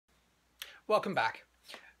Welcome back.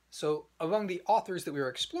 So among the authors that we are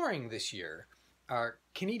exploring this year are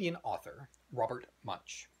Canadian author Robert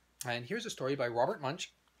Munsch. And here's a story by Robert Munsch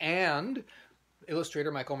and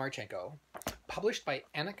illustrator Michael Marchenko, published by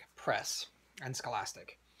Annick Press and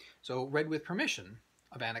Scholastic. So read with permission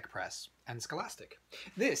of Annick Press and Scholastic.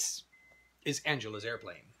 This is Angela's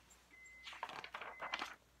Airplane.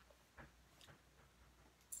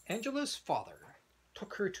 Angela's father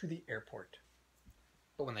took her to the airport.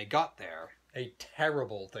 But when they got there, a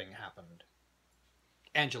terrible thing happened.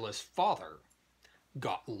 Angela's father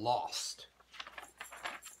got lost.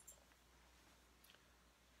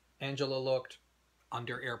 Angela looked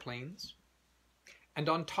under airplanes, and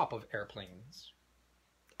on top of airplanes,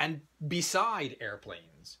 and beside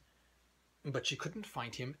airplanes, but she couldn't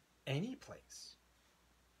find him anyplace.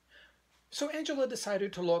 So Angela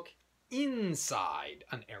decided to look inside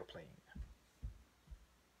an airplane.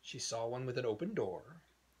 She saw one with an open door,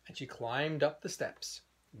 and she climbed up the steps.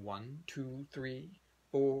 1, 2, 3,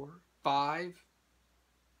 4, 5,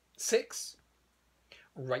 6,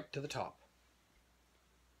 right to the top.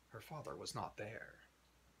 Her father was not there,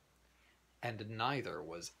 and neither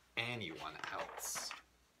was anyone else.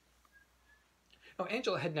 Now,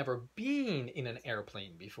 Angela had never been in an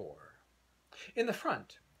airplane before. In the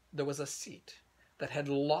front, there was a seat that had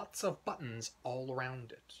lots of buttons all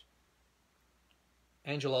around it.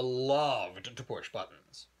 Angela loved to push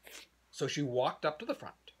buttons, so she walked up to the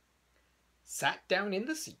front, sat down in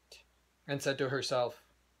the seat, and said to herself,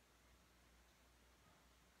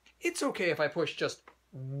 "It's okay if I push just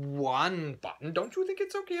one button. Don't you think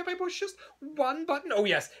it's okay if I push just one button? Oh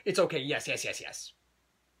yes, it's okay. Yes, yes, yes, yes."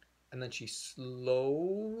 And then she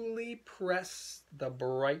slowly pressed the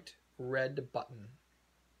bright red button.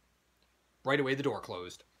 Right away the door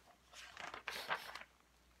closed.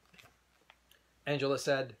 Angela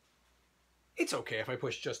said, "It's okay if I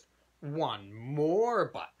push just one more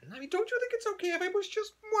button. I mean, don't you think it's okay if I push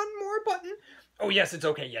just one more button?" "Oh yes, it's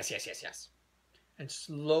okay. Yes, yes, yes, yes." And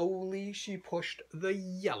slowly she pushed the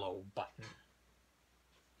yellow button.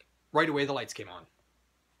 Right away the lights came on.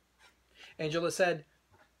 Angela said,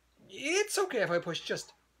 "It's okay if I push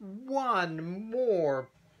just one more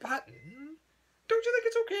button. Don't you think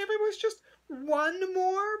it's okay if I push just one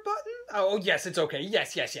more button?" "Oh yes, it's okay.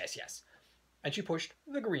 Yes, yes, yes, yes." And she pushed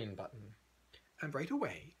the green button. And right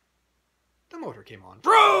away, the motor came on.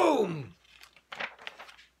 Vroom!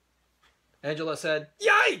 Angela said,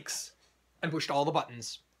 "Yikes!" and pushed all the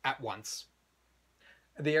buttons at once.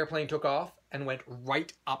 The airplane took off and went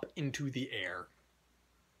right up into the air.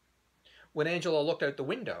 When Angela looked out the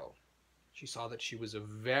window, she saw that she was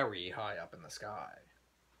very high up in the sky.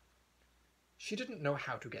 She didn't know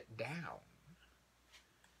how to get down.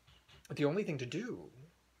 But the only thing to do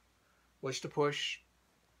was to push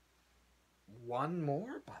one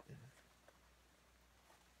more button.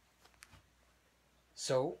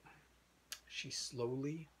 So she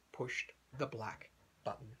slowly pushed the black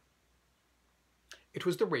button. It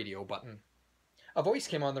was the radio button. A voice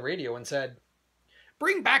came on the radio and said,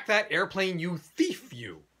 "Bring back that airplane, you thief,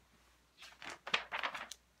 you."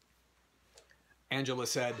 Angela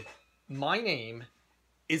said, "My name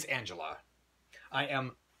is Angela. I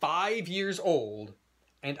am 5 years old,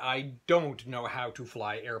 and I don't know how to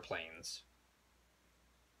fly airplanes."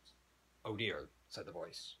 "Oh dear," said the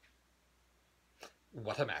voice.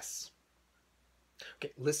 "What a mess."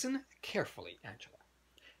 "Okay, listen carefully, Angela.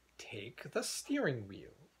 Take the steering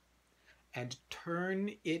wheel and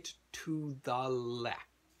turn it to the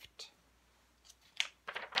left."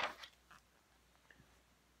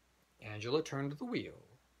 Angela turned the wheel,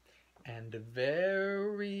 and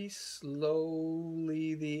very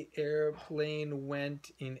slowly the airplane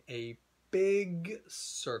went in a big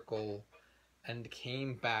circle and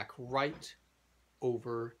came back right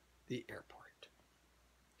over the airport.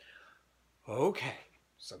 "Okay,"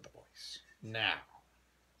 said the voice. "Now,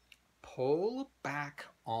 pull back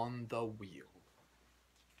on the wheel."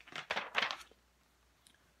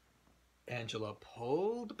 Angela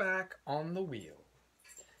pulled back on the wheel,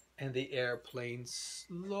 and the airplane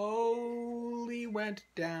slowly went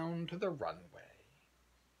down to the runway.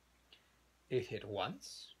 It hit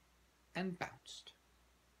once and bounced.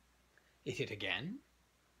 It hit again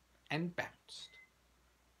and bounced.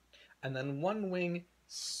 And then one wing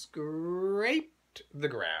scraped the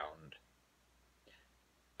ground.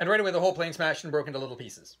 And right away the whole plane smashed and broke into little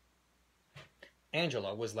pieces.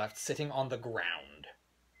 Angela was left sitting on the ground,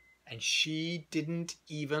 and she didn't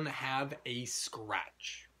even have a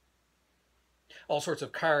scratch. All sorts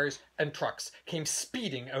of cars and trucks came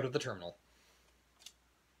speeding out of the terminal.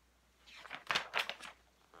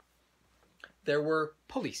 There were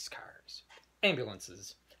police cars,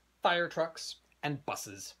 ambulances, fire trucks, and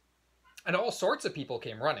buses. And all sorts of people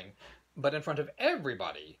came running, but in front of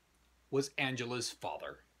everybody was Angela's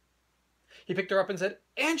father. He picked her up and said,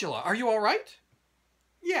 "Angela, are you all right?"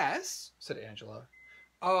 "Yes," said Angela.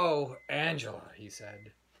 "Oh, Angela," he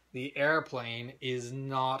said, "the airplane is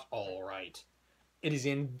not all right. It is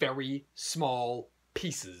in very small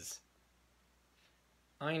pieces."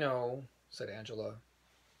 "I know," said Angela.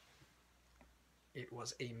 "It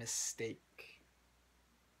was a mistake."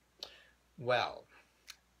 "Well,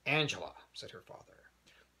 Angela," said her father,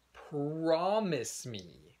 "promise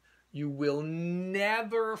me you will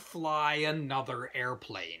never fly another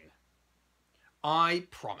airplane." "I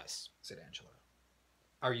promise," said Angela.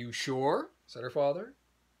 "Are you sure?" said her father.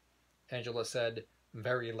 Angela said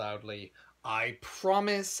very loudly, "I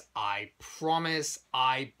promise, I promise,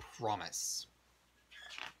 I promise."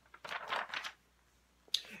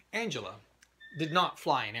 Angela did not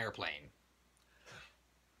fly an airplane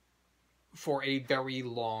for a very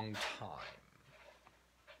long time.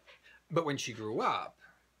 But when she grew up,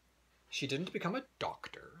 she didn't become a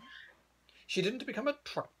doctor. She didn't become a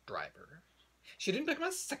truck driver. She didn't become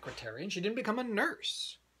a secretary, and she didn't become a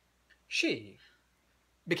nurse. She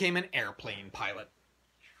became an airplane pilot.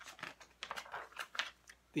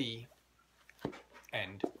 The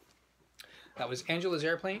end. That was Angela's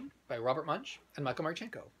Airplane by Robert Munsch and Michael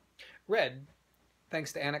Marchenko. Read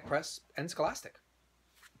thanks to Annick Press and Scholastic.